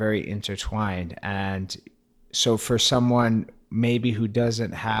relationship, they were very intertwined. And so for someone maybe who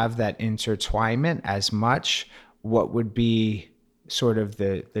doesn't have that intertwinement as much, what would be sort of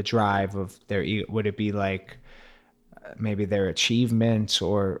the drive of their ego? Would it be like maybe their achievements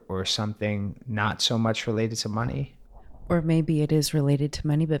or something not so much related to money? Or maybe it is related to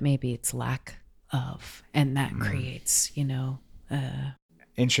money, but maybe it's lack of, and that creates, you know.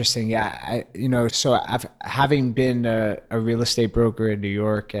 Interesting. Yeah. So having been a real estate broker in New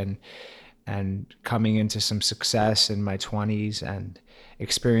York and coming into some success in my 20s and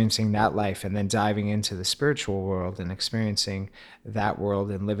experiencing that life, and then diving into the spiritual world and experiencing that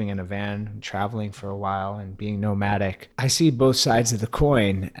world and living in a van and traveling for a while and being nomadic, I see both sides of the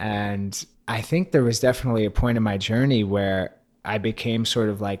coin. And I think there was definitely a point in my journey where I became sort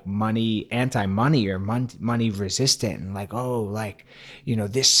of like anti-money or money resistant, and like, oh, like, you know,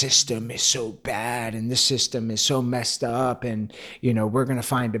 this system is so bad and this system is so messed up, and, you know, we're going to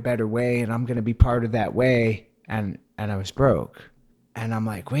find a better way and I'm going to be part of that way. And I was broke. And I'm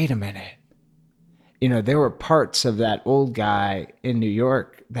like, wait a minute. You know, there were parts of that old guy in New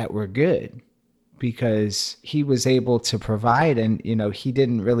York that were good, because he was able to provide, and, you know, he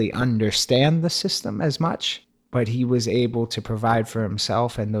didn't really understand the system as much, but he was able to provide for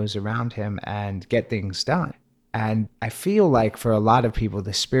himself and those around him and get things done. And I feel like for a lot of people,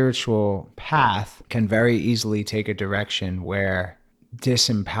 the spiritual path can very easily take a direction where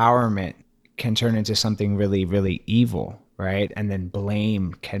disempowerment can turn into something really, really evil, right? And then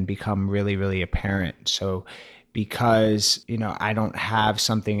blame can become really, really apparent. So because, you know, I don't have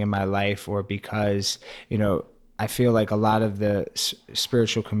something in my life, or because, you know, I feel like a lot of the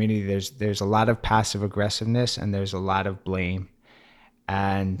spiritual community, there's a lot of passive aggressiveness and there's a lot of blame.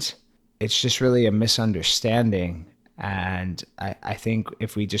 And it's just really a misunderstanding. And I think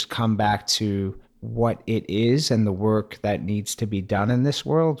if we just come back to what it is and the work that needs to be done in this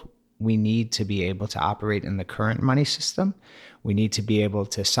world, we need to be able to operate in the current money system. We need to be able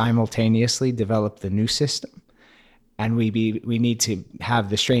to simultaneously develop the new system. And we need to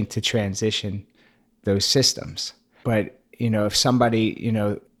have the strength to transition those systems. But, if somebody,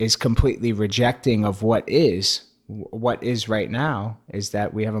 is completely rejecting of what is right now is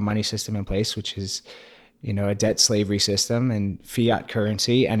that we have a money system in place, which is, a debt slavery system and fiat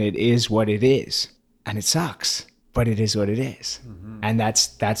currency, and it is what it is. And it sucks, but it is what it is. Mm-hmm. And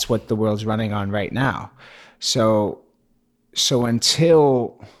that's what the world's running on right now. So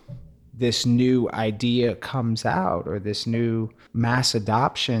until this new idea comes out, or this new mass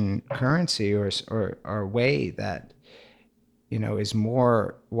adoption currency or way that, is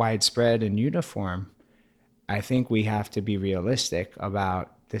more widespread and uniform, I think we have to be realistic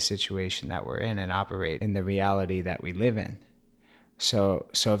about the situation that we're in and operate in the reality that we live in. So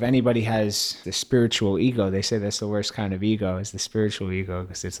if anybody has the spiritual ego, they say that's the worst kind of ego, is the spiritual ego,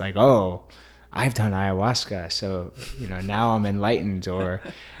 because it's like, oh, I've done ayahuasca, so now I'm enlightened, or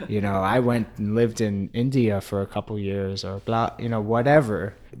I went and lived in India for a couple years, or blah,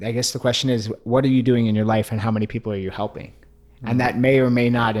 whatever. I guess the question is, what are you doing in your life and how many people are you helping? Mm-hmm. And that may or may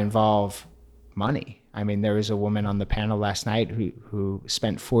not involve money. I mean, there was a woman on the panel last night who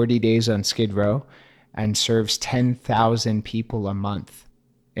spent 40 days on Skid Row and serves 10,000 people a month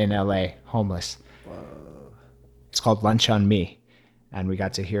in LA, homeless. Whoa. It's called Lunch on Me. And we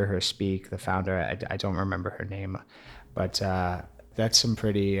got to hear her speak, the founder. I don't remember her name, but that's some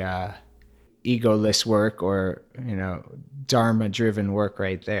pretty egoless work, or, Dharma-driven work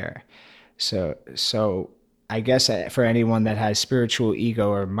right there. So I guess for anyone that has spiritual ego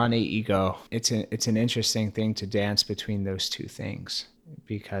or money ego, it's an interesting thing to dance between those two things,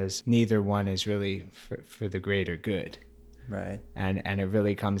 because neither one is really for the greater good. Right. And it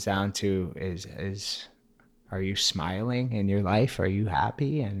really comes down to is are you smiling in your life? Are you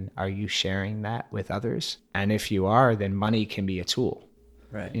happy? And are you sharing that with others? And if you are, then money can be a tool.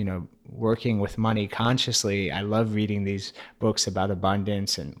 Right. Working with money consciously. I love reading these books about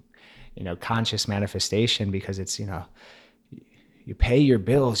abundance and conscious manifestation, because it's, you pay your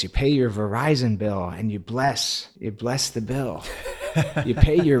bills, you pay your Verizon bill and you bless the bill. You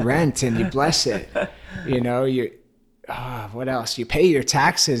pay your rent and you bless it. What else? You pay your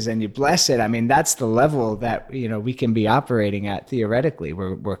taxes and you bless it. I mean, that's the level that, we can be operating at theoretically.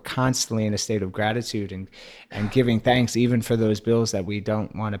 We're constantly in a state of gratitude and giving thanks, even for those bills that we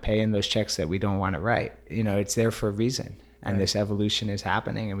don't want to pay and those checks that we don't want to write. It's there for a reason. And This evolution is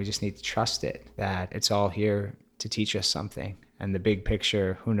happening, and we just need to trust it, that it's all here to teach us something. And the big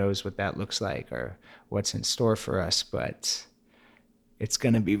picture, who knows what that looks like or what's in store for us, but it's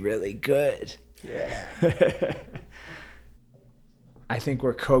going to be really good. Yeah. I think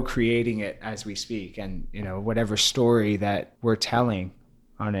we're co-creating it as we speak. And, whatever story that we're telling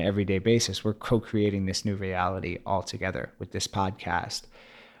on an everyday basis, we're co-creating this new reality all together with this podcast,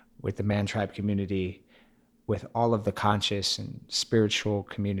 with the Man Tribe community, with all of the conscious and spiritual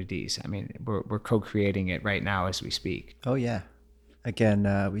communities. I mean, we're co-creating it right now as we speak. Oh, yeah.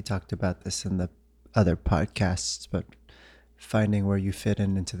 Again, we talked about this in the other podcasts, but finding where you fit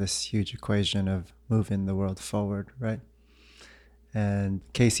into this huge equation of moving the world forward, right? And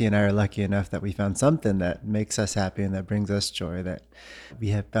Casey and I are lucky enough that we found something that makes us happy and that brings us joy, that we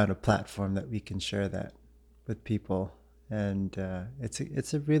have found a platform that we can share that with people. And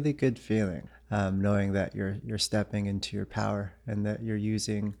it's a really good feeling, knowing that you're stepping into your power and that you're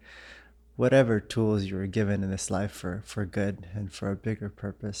using whatever tools you were given in this life for good and for a bigger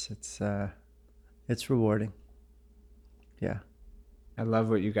purpose. It's rewarding. Yeah. I love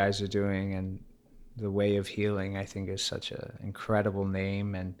what you guys are doing, and the Way of Healing, I think, is such an incredible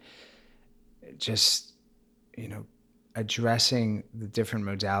name, and just, addressing the different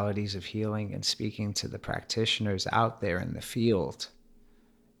modalities of healing and speaking to the practitioners out there in the field,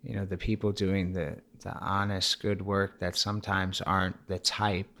 the people doing the honest, good work that sometimes aren't the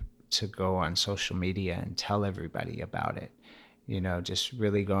type to go on social media and tell everybody about it. Just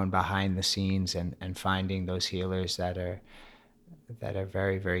really going behind the scenes and finding those healers that are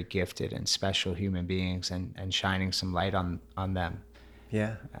very, very gifted and special human beings, and shining some light on them.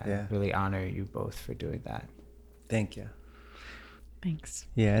 Yeah. I really honor you both for doing that. Thank you. Thanks.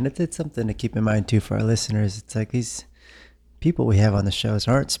 Yeah, and it's something to keep in mind too for our listeners. It's like people we have on the shows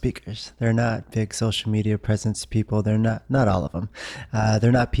aren't speakers. They're not big social media presence people. They're not all of them.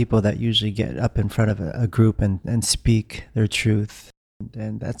 They're not people that usually get up in front of a group and speak their truth.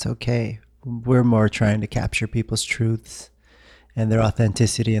 And that's okay. We're more trying to capture people's truths and their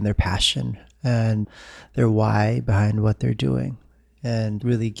authenticity and their passion and their why behind what they're doing, and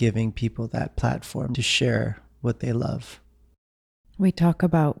really giving people that platform to share what they love. We talk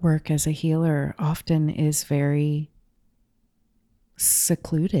about work as a healer often is very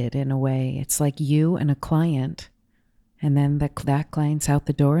secluded in a way. It's like you and a client, and then that client's out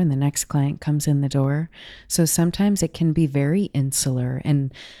the door and the next client comes in the door. So sometimes it can be very insular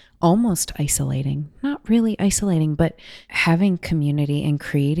and almost isolating. Not really isolating, but having community and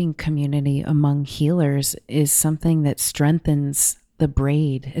creating community among healers is something that strengthens the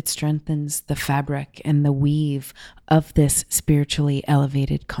braid. It strengthens the fabric and the weave of this spiritually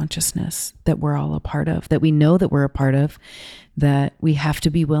elevated consciousness that we're all a part of, that we know that we're a part of, that we have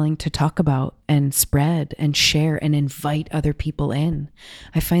to be willing to talk about and spread and share and invite other people in.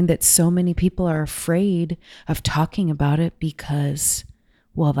 I find that so many people are afraid of talking about it because,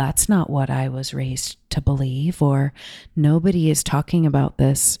 well, that's not what I was raised to believe, or nobody is talking about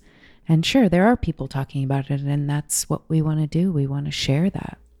this. And sure, there are people talking about it, and that's what we want to do. We want to share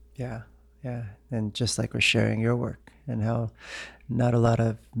that. Yeah. And just like we're sharing your work and how not a lot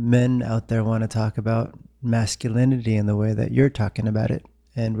of men out there want to talk about masculinity in the way that you're talking about it.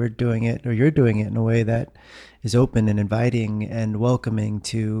 And we're doing it, or you're doing it in a way that is open and inviting and welcoming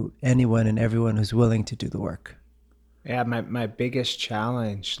to anyone and everyone who's willing to do the work. Yeah, my biggest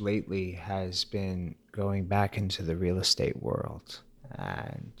challenge lately has been going back into the real estate world.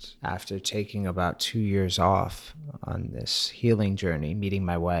 And after taking about 2 years off on this healing journey, meeting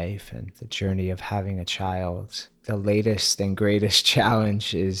my wife and the journey of having a child, the latest and greatest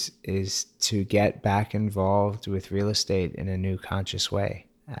challenge is to get back involved with real estate in a new conscious way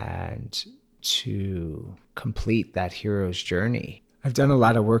and to complete that hero's journey. I've done a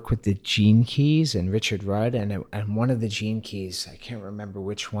lot of work with the Gene Keys and Richard Rudd, and one of the Gene Keys, I can't remember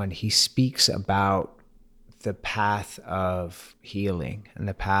which one, he speaks about the path of healing and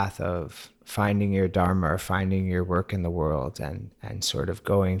the path of finding your dharma or finding your work in the world and sort of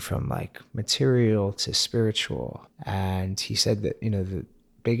going from like material to spiritual. And he said that, the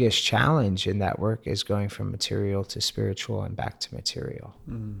biggest challenge in that work is going from material to spiritual and back to material.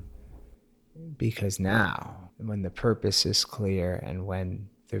 Because now, when the purpose is clear and when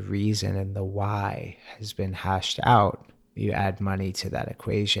the reason and the why has been hashed out, you add money to that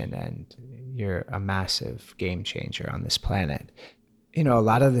equation and you're a massive game changer on this planet. A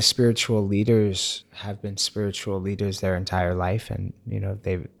lot of the spiritual leaders have been spiritual leaders their entire life, and,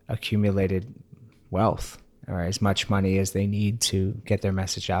 they've accumulated wealth or as much money as they need to get their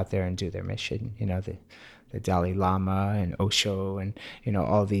message out there and do their mission. The Dalai Lama and Osho and,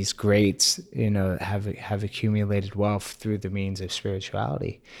 all these greats, have accumulated wealth through the means of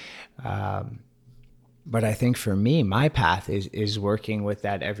spirituality. But I think for me, my path is working with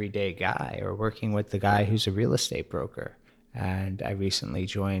that everyday guy, or working with the guy who's a real estate broker. And I recently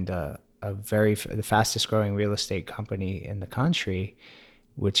joined the fastest growing real estate company in the country,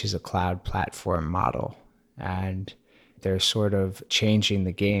 which is a cloud platform model. And they're sort of changing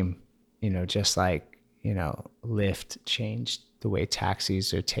the game, just like, Lyft changed the way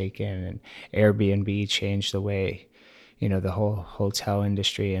taxis are taken, and Airbnb changed the way, the whole hotel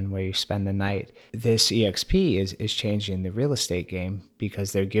industry and where you spend the night. This EXP is changing the real estate game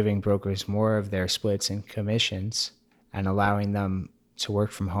because they're giving brokers more of their splits and commissions and allowing them to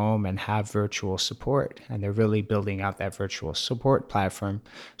work from home and have virtual support. And they're really building out that virtual support platform.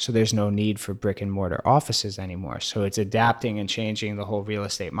 So there's no need for brick and mortar offices anymore. So it's adapting and changing the whole real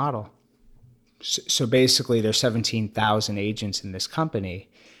estate model. So basically there's 17,000 agents in this company,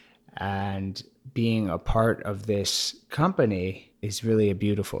 and being a part of this company is really a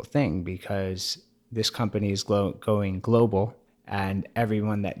beautiful thing because this company is going global, and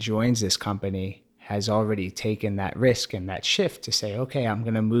everyone that joins this company has already taken that risk and that shift to say, okay, I'm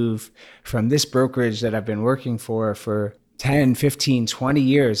going to move from this brokerage that I've been working for 10, 15, 20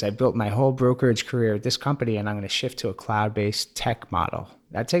 years. I built my whole brokerage career at this company, and I'm going to shift to a cloud-based tech model.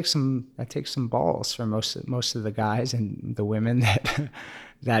 That takes some balls for most of the guys and the women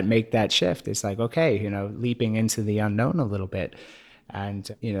that make that shift. It's like, okay, leaping into the unknown a little bit.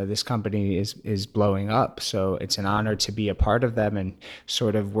 And, this company is blowing up. So it's an honor to be a part of them and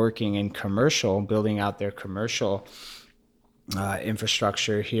sort of working in commercial, building out their commercial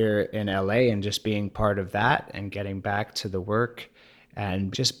infrastructure here in LA, and just being part of that and getting back to the work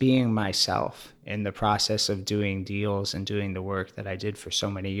and just being myself in the process of doing deals and doing the work that I did for so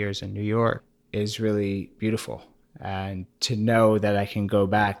many years in New York is really beautiful. And to know that I can go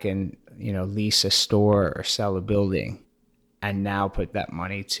back and, lease a store or sell a building and now put that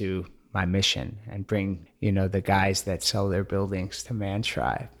money to my mission and bring, the guys that sell their buildings to Man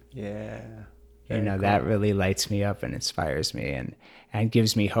Tribe. Yeah. That really lights me up and inspires me and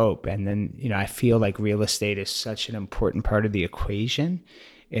gives me hope. And then, I feel like real estate is such an important part of the equation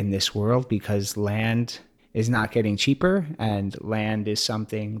in this world, because land is not getting cheaper, and land is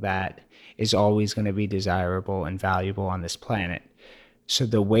something that is always going to be desirable and valuable on this planet. So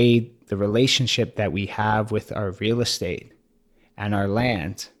the relationship that we have with our real estate and our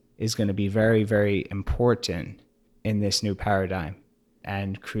land is going to be very, very important in this new paradigm,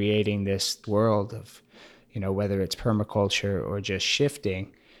 and creating this world of, whether it's permaculture or just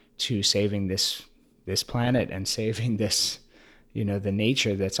shifting to saving this planet and saving this, the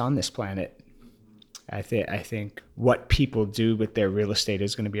nature that's on this planet. I think what people do with their real estate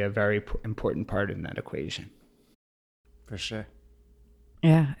is going to be a very important part in that equation. For sure.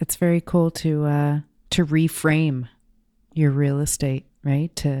 Yeah, it's very cool to reframe your real estate,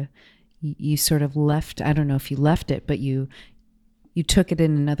 right? You sort of left, I don't know if you left it, but you took it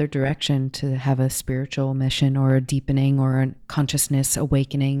in another direction to have a spiritual mission or a deepening or a consciousness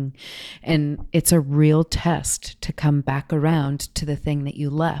awakening. And it's a real test to come back around to the thing that you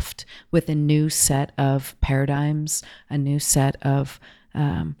left with a new set of paradigms, a new set of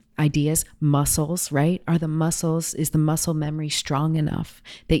ideas, muscles, right? Is the muscle memory strong enough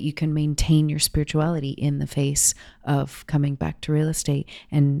that you can maintain your spirituality in the face of coming back to real estate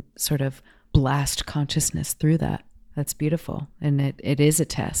and sort of blast consciousness through that? That's beautiful. And it is a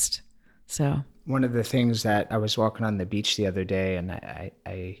test. So one of the things that I was walking on the beach the other day, and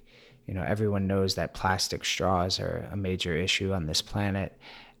I everyone knows that plastic straws are a major issue on this planet.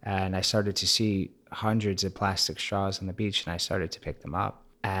 And I started to see hundreds of plastic straws on the beach, and I started to pick them up.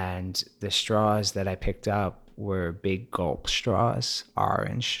 And the straws that I picked up were big gulp straws,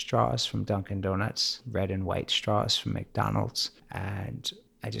 orange straws from Dunkin' Donuts, red and white straws from McDonald's. And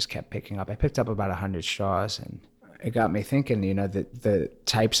I just kept picking up. I picked up about 100 straws, and it got me thinking, the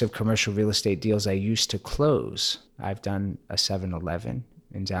types of commercial real estate deals I used to close. I've done a 7-Eleven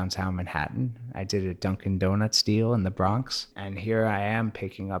in downtown Manhattan. I did a Dunkin' Donuts deal in the Bronx. And here I am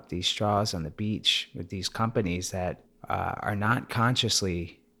picking up these straws on the beach with these companies that are not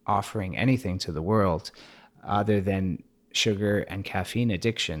consciously offering anything to the world other than sugar and caffeine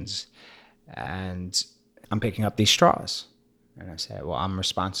addictions. And I'm picking up these straws. And I said, well, I'm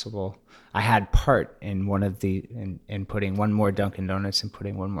responsible. I had part in in putting one more Dunkin' Donuts and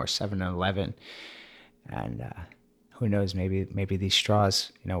putting one more 7-Eleven. And who knows, maybe these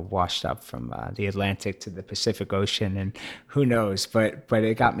straws, washed up from the Atlantic to the Pacific Ocean, and who knows, but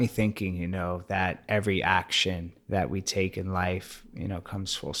it got me thinking, that every action that we take in life,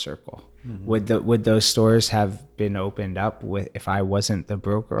 comes full circle. Mm-hmm. Would those stores have been opened up if I wasn't the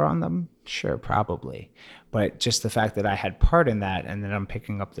broker on them? Sure, probably. But just the fact that I had part in that, and then I'm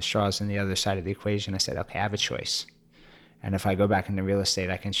picking up the straws on the other side of the equation, I said, okay, I have a choice. And if I go back into real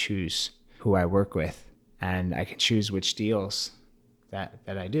estate, I can choose who I work with, and I can choose which deals that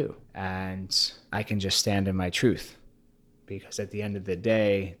I do. And I can just stand in my truth, because at the end of the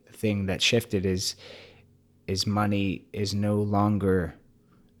day, the thing that shifted is money is no longer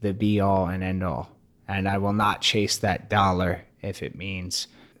the be all and end all. And I will not chase that dollar if it means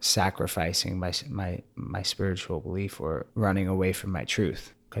sacrificing my spiritual belief or running away from my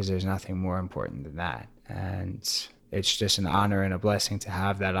truth, because there's nothing more important than that. And it's just an honor and a blessing to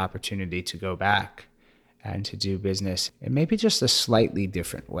have that opportunity to go back and to do business in maybe just a slightly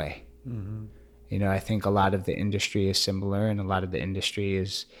different way. Mm-hmm. I think a lot of the industry is similar, and a lot of the industry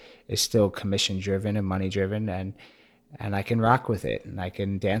is still commission driven and money driven, and I can rock with it and I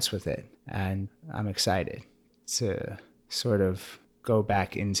can dance with it. And I'm excited to sort of go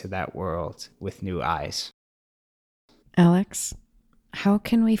back into that world with new eyes. Alex, how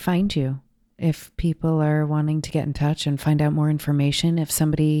can we find you if people are wanting to get in touch and find out more information? If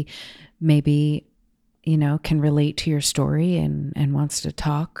somebody maybe, can relate to your story and wants to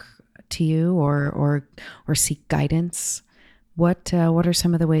talk to you or seek guidance, what are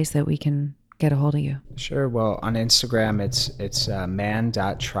some of the ways that we can get a hold of you? Sure. Well, on Instagram, it's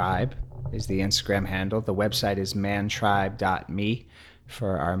man.tribe is the Instagram handle. The website is mantribe.me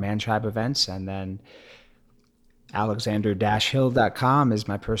for our Man Tribe events. And then alexander-hill.com is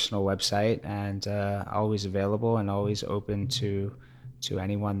my personal website, and always available and always open to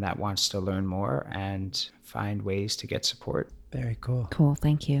anyone that wants to learn more and find ways to get support. Very cool. Cool.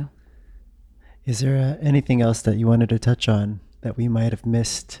 Thank you. Is there anything else that you wanted to touch on that we might have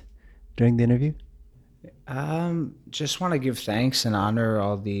missed during the interview? Just want to give thanks and honor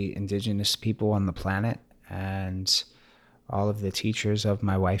all the indigenous people on the planet, and all of the teachers of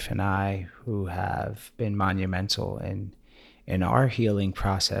my wife and I who have been monumental in our healing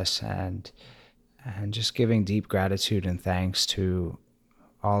process, and just giving deep gratitude and thanks to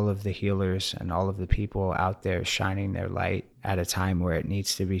all of the healers and all of the people out there shining their light at a time where it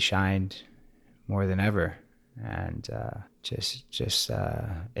needs to be shined more than ever. And just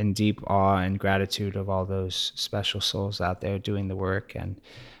in deep awe and gratitude of all those special souls out there doing the work. And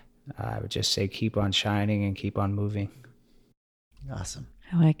I would just say keep on shining and keep on moving. Awesome.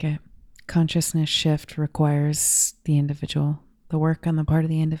 I like it. Consciousness shift requires the individual, the work on the part of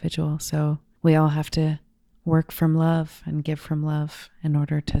the individual. So we all have to work from love and give from love in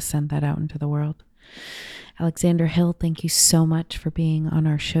order to send that out into the world. Alexander Hill, thank you so much for being on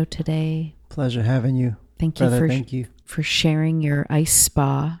our show today. Pleasure having you. Thank you, Brother, for, thank you for sharing your ice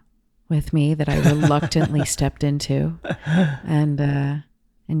spa with me that I reluctantly stepped into, and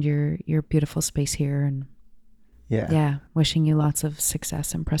your beautiful space here. And yeah, wishing you lots of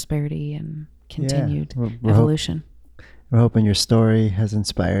success and prosperity and continued evolution. We're hoping your story has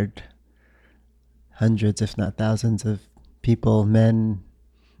inspired hundreds, if not thousands, of people, men,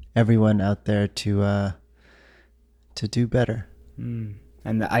 everyone out there to do better.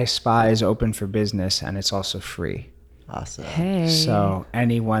 And the ice spa is open for business, and it's also free. Awesome. Hey. So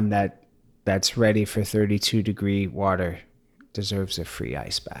anyone that's ready for 32-degree water deserves a free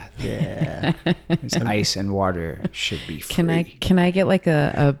ice bath. Yeah. Ice and water should be free. Can I get like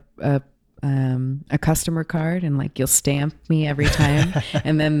a customer card, and like you'll stamp me every time,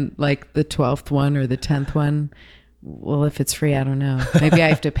 and then like the 12th one or the 10th one, well, if it's free, I don't know. Maybe I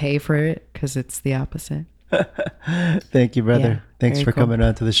have to pay for it because it's the opposite. Thank you, brother. Yeah, Thanks for cool. coming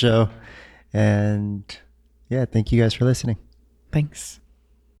on to the show. And yeah, thank you guys for listening. Thanks.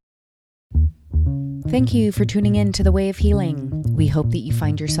 Thank you for tuning in to The Way of Healing. We hope that you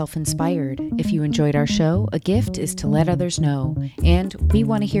find yourself inspired. If you enjoyed our show, a gift is to let others know. And we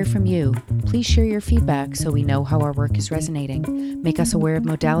want to hear from you. Please share your feedback so we know how our work is resonating. Make us aware of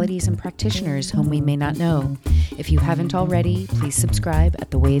modalities and practitioners whom we may not know. If you haven't already, please subscribe at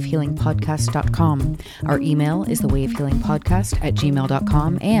thewayofhealingpodcast.com. Our email is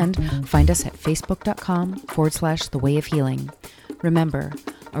thewayofhealingpodcast@gmail.com, and find us at facebook.com/thewayofhealing. Remember,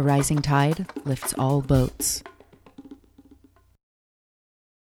 a rising tide lifts all boats.